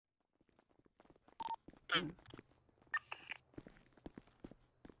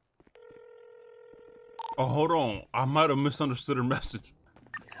Oh, hold on. I might have misunderstood her message.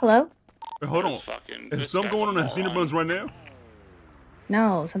 Hello? Hey, hold on. Is something going on in Cedar Buns right now?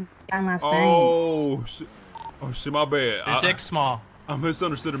 No, something happened last night. Oh, shit. Oh, shit, my bad. The dick's small. I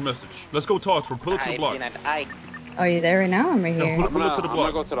misunderstood her message. Let's go talk to her. Pull up to the block. Are you there right now? I'm right here. Yeah, pull up to the block.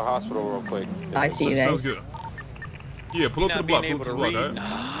 I'm gonna go to the hospital real quick. Oh, I see you guys. Sounds good. Yeah, pull up to the block. Pull up to the block,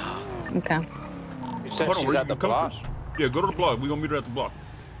 alright? Okay. You said Hold on, she's at the block? Yeah, go to the block. We're gonna meet her at the block.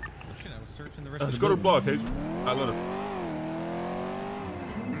 Shit, I was searching the rest Let's of go the to the block, Hazel. I let her.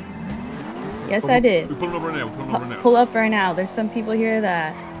 Yes, I did. We're pulling up right now. We're pulling up right now. Pull up right now. There's some people here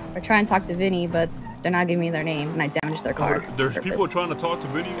that are trying to talk to Vinny, but they're not giving me their name, and I damaged their car. There's people trying to talk to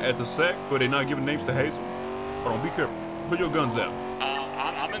Vinny at the SAC, but they're not giving names to Hazel. Hold on, be careful. Put your guns out.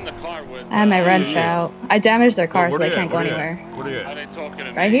 I'm in the car with. I had my wrench out. I damaged their car, so they can't go anywhere. Where they at? Are they talking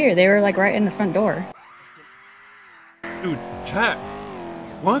to me? Right here. They were like right in the front door. Dude, chat.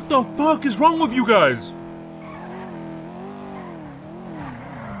 What the fuck is wrong with you guys?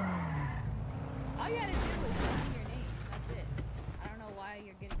 All you gotta do is show me your name. That's it. I don't know why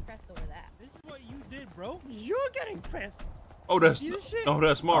you're getting pressed over that. This is what you did, bro. You're getting pressed. Oh, that's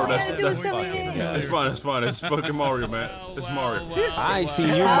Mario. That's It's fine. It's fine. It's fucking Mario, man. It's Mario. I ain't seen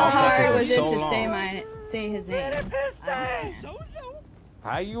you How hard was motherfuckers in it so to long. say his name?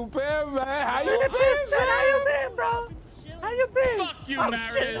 How you been, man? How you been, How you been, bro? How you been? Fuck you,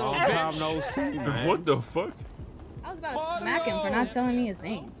 Mario. Long time no see, man. What the fuck? I was about to smack him for not telling me his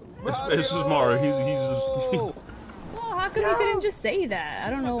name. It's just Mario. He's just. Well, how come you couldn't just say that? I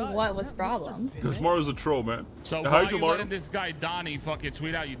don't know what was the problem. Because Mario's a troll, man. So how why you you doing, Mario? letting this guy Donnie fucking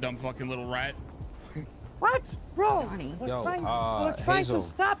tweet out, you dumb fucking little rat? What, bro? Donnie. Yo, we're trying Hazel. to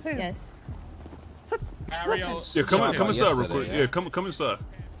stop him. Yes. Mario. Yeah, come inside real yesterday, quick. yeah. Yeah, come inside.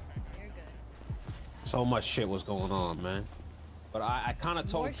 You're good. So much shit was going on, man. But I kind of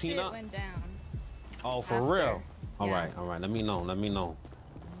told More shit Peanut. went down. Oh, for after. real? All Yeah. right. Let me know.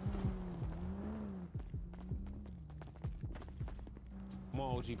 Come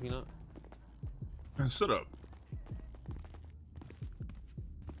on, OG Peanut. Man, shut up.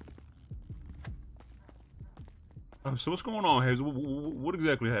 So what's going on, Hazel? What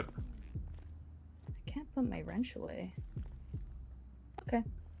exactly happened? I can't put my wrench away. Okay.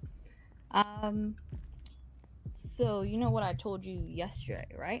 So you know what I told you yesterday,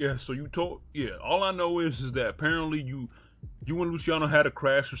 right? Yeah. So you told. Yeah. All I know is that apparently you and Luciano had a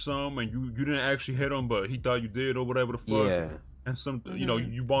crash or something, and you didn't actually hit him, but he thought you did or whatever the fuck. Yeah. And some, you know,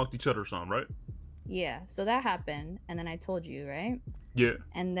 you bonked each other or something, right? Yeah. So that happened, and then I told you, right? Yeah.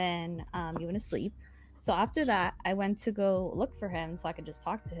 And then you went to sleep. So after that, I went to go look for him so I could just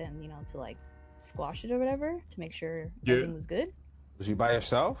talk to him, you know, to like squash it or whatever, to make sure everything was good. Was you by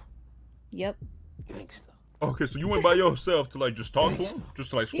yourself? Yep. Gangsta. Okay, so you went by yourself to like just talk to him, just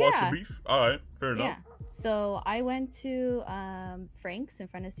to like squash Yeah. the beef. All right, fair enough. Yeah. So I went to Frank's in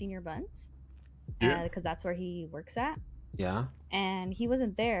front of Senior Buns. Yeah. Because that's where he works at. Yeah. And he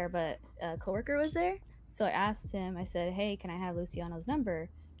wasn't there, but a coworker was there. So I asked him, I said, hey, can I have Luciano's number?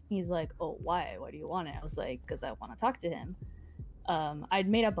 He's like, oh, why? Why do you want it? I was like, because I want to talk to him. I'd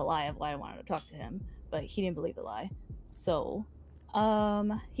made up a lie of why I wanted to talk to him, but he didn't believe the lie. So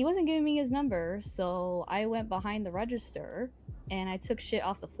he wasn't giving me his number. So I went behind the register and I took shit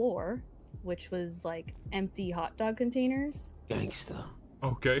off the floor, which was like empty hot dog containers. Gangsta.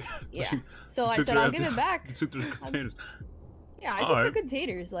 Okay. Yeah. So I said, I'll give it back. You took the containers. Yeah, I took the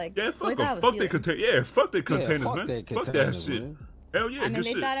containers. Like, yeah, fuck they thought I them. was Fuck the stealing. containers. Yeah, fuck the containers, fuck man. they Fuck that containers, shit. man. Hell yeah, I mean, good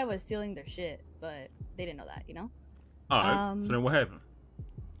they shit. thought I was stealing their shit, but they didn't know that, you know? All right. So then what happened?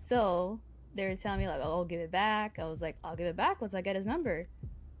 So they were telling me, like, oh, I'll give it back. I was like, I'll give it back once I get his number.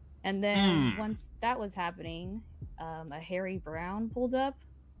 And then once that was happening, a Harry Brown pulled up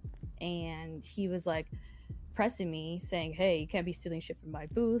and he was like pressing me saying, hey, you can't be stealing shit from my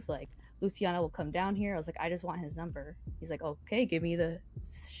booth. Like, Luciano will come down here. I was like, I just want his number. He's like, okay, give me the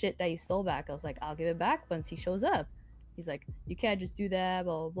shit that you stole back. I was like, I'll give it back once he shows up. He's like, you can't just do that,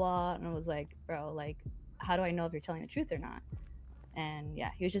 blah, blah, blah. And I was like, bro, like, how do I know if you're telling the truth or not? And yeah,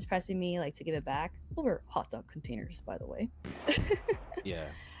 he was just pressing me like to give it back over hot dog containers, by the way. Yeah.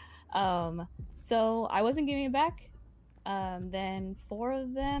 So I wasn't giving it back. Then 4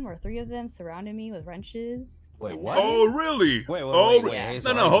 of them or 3 of them surrounded me with wrenches. Wait, what? Oh, really? Wait, No,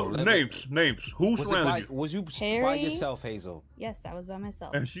 Hazel, names. Who surrounded you? Was you by Harry? yourself, Hazel? Yes, I was by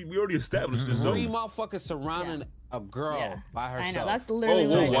myself. And we already established this. 3 motherfuckers surrounding a girl by herself. I know, that's literally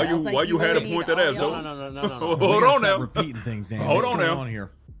whoa, what I said. I was like, why you had to really point need that all out, y'all- No. Hold on now. Repeating things, Andy. Hold What's on going now. on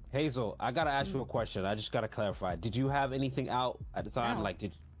here? Hazel, I gotta ask you a question. I just gotta clarify. Did you have anything out at the time? No. Like,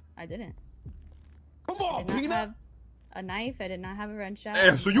 did I didn't. Come on, I did not Peanut. have a knife. I did not have a wrench out.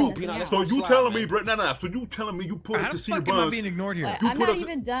 Damn, so I you, had nothing so else. you Slap, telling me, man. bro? Nah. So you telling me you put How it the to see your fuck am I buns? being ignored here? But You I'm put not up to-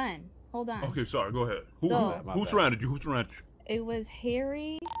 even done. Hold on. Okay, sorry. Go ahead. Who So- My who bad. surrounded you? Who surrounded you? It was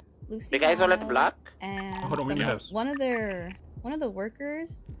Harry, Luciano, The guys all at the block? and Hold on, we need to have- one of the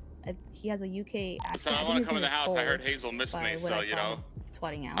workers. He has a UK accent. So I think want to his come in name the is house. Cole, I heard Hazel missed by me, what so I you saw know. him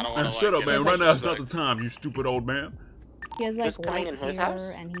twatting I don't out. wanna, Man, shut up, get man. in Right now, it's like- not the time, you stupid old man. He has like Just coming white in his hair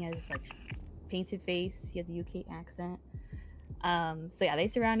house? and he has like painted face. He has a UK accent. So yeah, they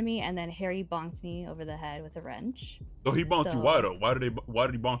surrounded me, and then Harry bonked me over the head with a wrench So he bonked you. So- Why though? Why did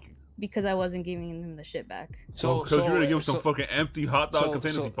he bonk you? because I wasn't giving him the shit back. So because you didn't give him some fucking empty hot dog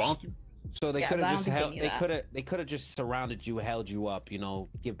containers, he bonked you. So they Yeah, could but I have don't just think they held. knew They that. could have just surrounded you, held you up, you know,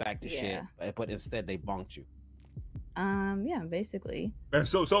 give back the Yeah. shit. But instead they bonked you. Yeah, basically. And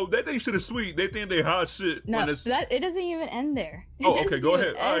so they think shit is sweet. They think they hot shit. No, when it's... that it doesn't even end there. It Oh, okay. doesn't Go even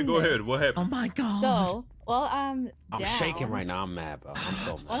ahead. All right, end go there. ahead. What happened? Oh my god. So, well, I'm down. shaking right now. I'm mad, bro. I'm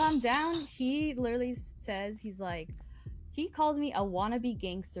so mad. While I'm down, he literally says he calls me a wannabe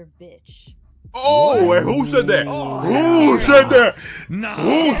gangster bitch. Oh, wait, who said that? Oh, Who said that? No.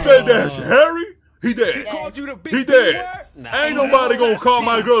 Who said that? Harry? He dead. He called you the big He B dead. word? Ain't nobody gonna call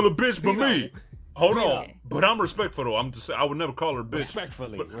my girl a bitch but Pino. me. Hold Pino. on. But I'm respectful though. I'm just saying I would never call her a bitch.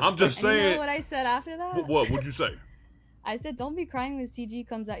 Respectfully. But I'm just And you know saying. what I said after that? What would you say? I said, "Don't be crying when CG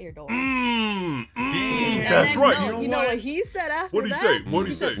comes at your door." Mmm. And That's then, right. No, you know what he said after What did he that? say? What did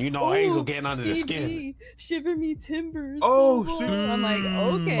he say? You know Hazel getting under the skin. CG, shiver me timbers. Oh, blah, see- blah. I'm like,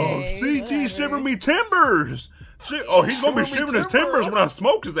 okay. Oh, CG whatever. shiver me timbers. Shit. Oh, he's gonna be Shiver me shivering his timbers when I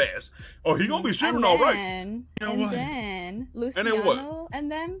smoke his ass. Oh, he gonna be shivering all right. And You know then what? Luciano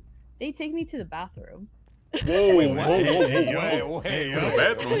and them, they take me to the bathroom. Whoa, Wait, whoa, what? whoa, Hey, whoa, hey, whoa. yo. Hey, In the yo.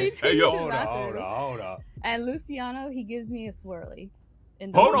 bathroom. They Hey, take me yo. to the bathroom. hold up. And Luciano, he gives me a swirly.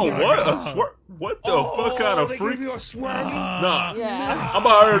 In the Hold on, bathroom. what? God. What the fuck kind of freak? you a swirly? Nah. Yeah. I'm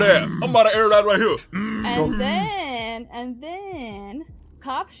about to air that. I'm about to air that right here. And then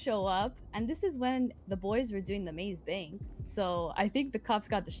cops show up, and this is when the boys were doing the maze bank. So I think the cops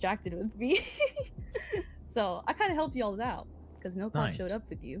got distracted with me. So I kind of helped y'all out because no cops Nice. showed up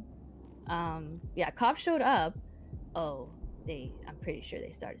with you. Yeah, cops showed up. Oh, I'm pretty sure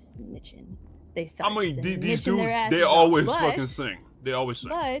they started snitching. They I started mean, these snitching dudes, their asses they off. always But- fucking sing. They always sing.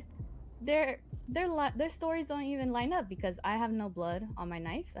 But their stories don't even line up because I have no blood on my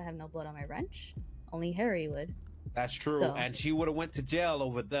knife. I have no blood on my wrench. Only Harry would. That's true. So- And she would have went to jail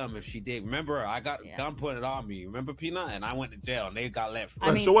over them if she did. Remember, I got Yeah. gun pointed on me. Remember, Peanut? And I went to jail, and they got let free.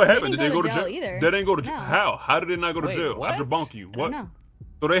 I mean, so what they happened? Did didn't they go to jail? either. They didn't go to jail. No. How? How did they not go to Wait, jail what? after bonking you? I What? don't know.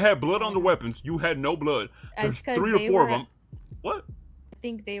 So they had blood on the weapons. You had no blood. It's There's 'cause 3 or they 4 of were- them. What? I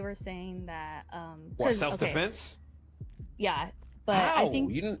think they were saying that What, 'cause- self-defense? okay, yeah, but How? I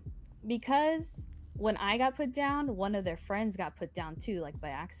think You didn't... because when I got put down, one of their friends got put down too, like by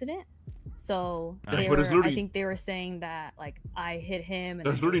accident. So Nice. they But it's were, I literally- think they were saying that like I hit him. And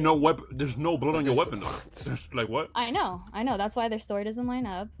There's then literally they- no weapon. There's no blood on your There's- weapon though. There's like what? I know. That's why their story doesn't line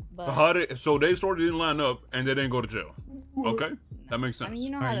up. But How did? So they sort of didn't line up and they didn't go to jail. Okay, that makes sense. I mean, you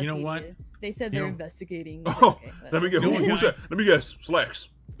know Alright, how you the know PD what? is. They said You they're know- investigating. Oh, Okay, let me get. You know what, Who's guys? that? Let me guess. Slacks.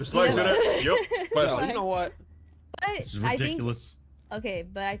 The Slacks Yeah. in that? Yep. Yo, Classic. you know what? But This is I think ridiculous. okay,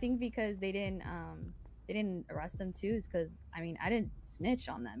 but I think because they didn't arrest them too, is because I mean I didn't snitch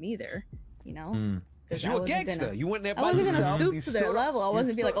on them either. You know. Mm. Because I you a wasn't gangster. gonna- You went there I by wasn't gonna yourself. stoop You to their stood- level. I you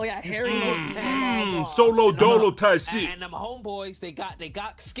wasn't be like, stood- oh yeah, you Harry. stood- Solo dolo type And, shit. and them homeboys, they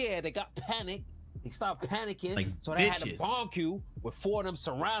got scared. They got panicked. They started panicking. Like so they had to bitches. bonk you with 4 of them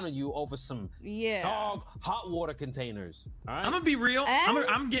surrounding you over some Yeah. dog hot water containers. All right? I'm gonna be real. And-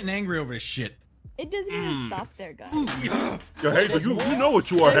 I'm getting angry over this shit. It doesn't even stop there, guys. Yo, Hazel, you know what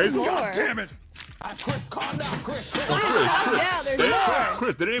you are, There's Hazel. more. God damn it! Chris, calm down, Chris. Oh, Chris, Yeah, there's Chris, more.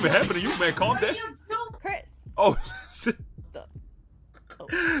 Chris, that didn't even happen to you, man. Calm down. Chris. Oh, shit. Oh.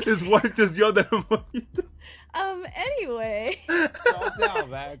 His wife just yelled at him. Anyway, Calm down,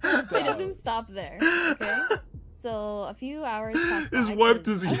 man. Calm it down. doesn't stop there. Okay. So a few hours passed His by, wife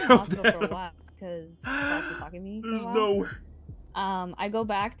 'cause just I was in yelled hospital at for a him. while because Fox was talking to me for a There's while. no way. I go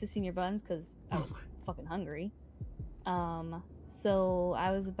back to Senior Buns because I was fucking hungry. So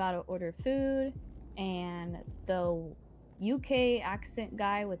I was about to order food, and the UK accent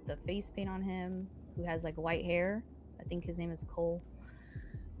guy with the face paint on him, who has like white hair, I think his name is Cole.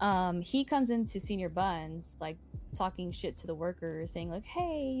 He comes into Senior Buns like talking shit to the workers, saying like,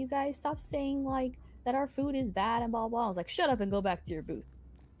 "Hey, you guys, stop saying like that our food is bad and blah blah." I was like, "Shut up and go back to your booth."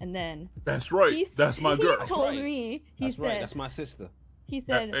 And then That's right. he That's my girl. He told right. me. He That's said. right. That's my sister. He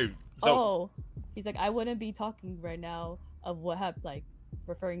said, Hey, so, "Oh," he's like, "I wouldn't be talking right now of what happened, like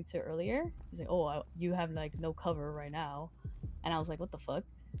referring to earlier. He's like, "Oh, you have like no cover right now," and I was like, "What the fuck?"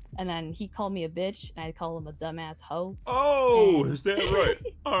 And then he called me a bitch, and I call him a dumbass hoe. Oh, And- is that right?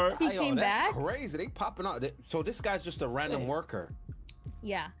 All right. He Yo, came that's back. crazy. They popping out. So this guy's just a random Wait. worker.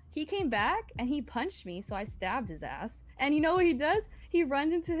 Yeah, he came back and he punched me, so I stabbed his ass. And you know what he does? He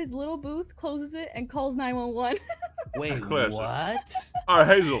runs into his little booth, closes it, and calls 911. Wait, Classic. what? All right,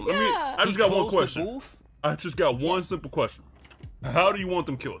 Hazel. Yeah. I just got one Closed the question. booth? I just got one Yeah. simple question. How do you want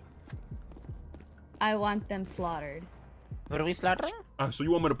them killed? I want them slaughtered. What are we slaughtering? So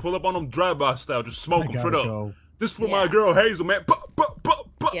you want me to pull up on them drive-by style, just smoke them straight up? Go. This for my Yeah. girl Hazel, man. Bah.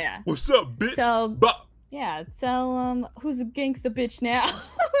 Yeah. What's up, bitch? So- Bah. Yeah, so who's a gangsta bitch now?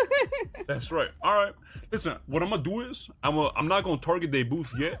 That's right. All right. Listen, what I'm gonna do is I'm not gonna target their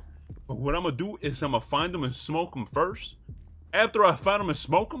booth yet, but what I'm gonna do is I'm gonna find them and smoke them first. After I find them and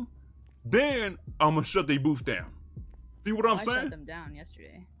smoke them, then I'm gonna shut their booth down. See what I'm I saying? shut them down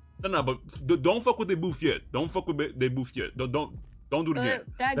yesterday. No, but don't fuck with their booth yet. Don't fuck with their booth yet. Don't do it again.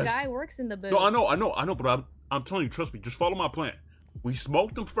 But that That's- guy works in the booth. No, I know, but I'm telling you, trust me. Just follow my plan. We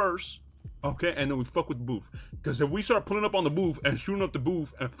smoke them first, okay, and then we fuck with the booth. Because if we start pulling up on the booth and shooting up the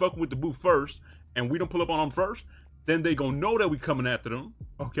booth and fucking with the booth first, and we don't pull up on them first, then they gonna know that we coming after them,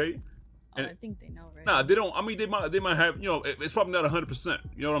 okay? Oh, I think they know, right? Nah, they don't. I mean, they might have. You know, it's probably not 100%.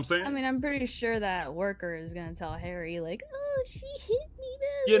 You know what I'm saying? I mean, I'm pretty sure that worker is gonna tell Harry, like, "Oh, she hit me,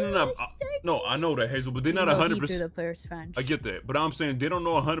 Yeah, blah, no, blah, she started no, I know that, Hazel, but they're not Even though he 100%. threw the first punch. I get that, but I'm saying they don't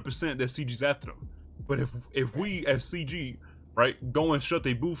know 100% that CG's after them. But if we as CG, right, go and shut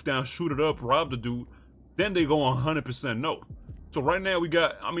their booth down, shoot it up, rob the dude, then they go 100% no. So right now we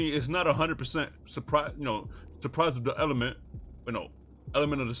got, I mean, it's not 100% surprise, you know, surprise of the element, you know,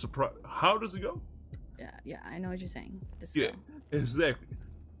 element of the surprise. How does it go? Yeah, I know what you're saying. Just Yeah, exactly.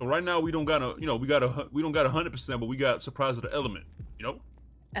 So right now we don't got a, you know, we don't got 100%, but we got surprise of the element, you know,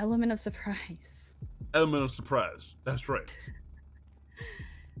 element of surprise. element of surprise. That's right.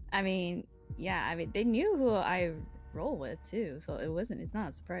 I mean, yeah, I mean, they knew who I roll with too, so it's not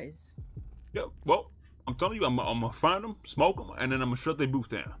a surprise. Yeah, well, I'm telling you, I'm gonna find them, smoke them, and then I'm gonna shut their booth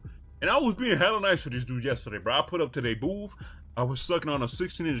down. And I was being hella nice to this dude yesterday, bro. I put up to their booth. I was sucking on a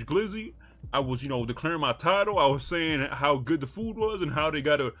 16-inch glizzy. I was, you know, declaring my title. I was saying how good the food was and how they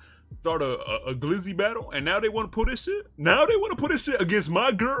got to start a glizzy battle. And now they want to put this shit. Now they want to put this shit against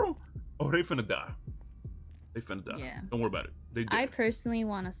my girl. Oh, they finna die. They finna die. Yeah. Don't worry about it. They I dead. personally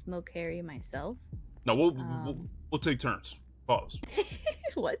want to smoke Harry myself. No, we'll take turns. Pause.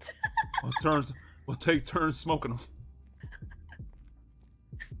 What? We'll take turns smoking them.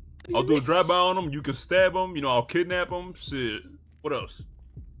 I'll do a drive-by on them. You can stab them. You know, I'll kidnap them. Shit. What else?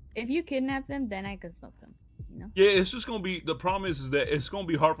 If you kidnap them, then I can smoke them. You know? Yeah, it's just gonna be. The problem is that it's gonna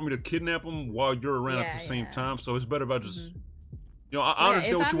be hard for me to kidnap them while you're around at the same time. So it's better if I just, you know, I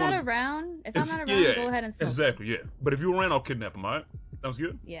understand what if you I'm want. not around, go ahead and smoke them. Exactly, yeah. But if you're around, I'll kidnap him. All right, sounds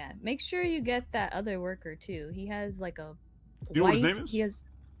good. Yeah, make sure you get that other worker too. He has like a. You know what his name is?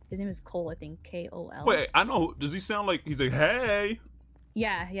 His name is Cole. I think Kol. Wait, I know. Does he sound like he's like, hey?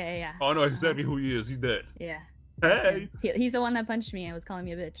 Yeah. Oh, I know exactly who he is. He's dead. Yeah. Hey. He's the one that punched me and was calling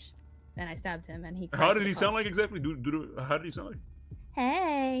me a bitch. Then I stabbed him, and he. How cried did to he the sound like cops. exactly? How did he sound like?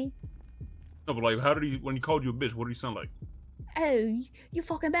 Hey. No, but like, how did he when he called you a bitch? What did he sound like? Oh, you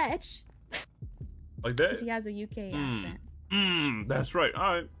fucking bitch. Like Because that? he has a UK accent. That's right.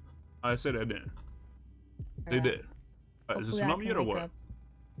 All right, I said that then. They Alright. did. Is this Hopefully I tsunami can yet or wake what? up.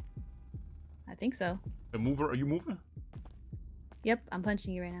 I think so. Hey, mover, are you moving? Yep, I'm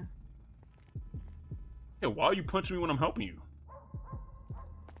punching you right now. Hey, why are you punching me when I'm helping you?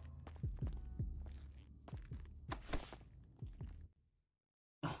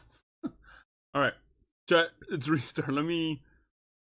 All right, chat. It's restart. Let me